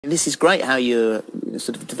This is great how you're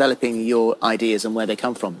sort of developing your ideas and where they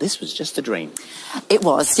come from. This was just a dream. It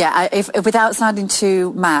was, yeah. If without sounding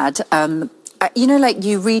too mad, you know, like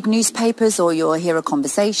you read newspapers or you'll hear a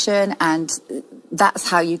conversation and that's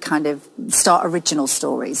how you kind of start original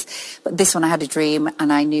stories. But this one, I had a dream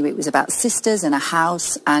and I knew it was about sisters in a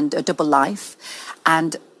house and a double life.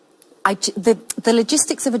 And the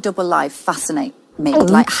logistics of a double life fascinate me,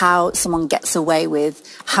 like how someone gets away with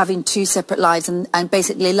having two separate lives and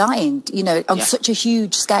basically lying, you know, on such a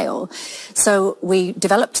huge scale. So we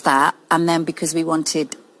developed that, and then because we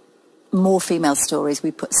wanted more female stories,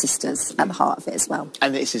 we put sisters at the heart of it as well.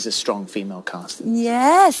 And this is a strong female cast.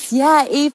 Yes, yeah.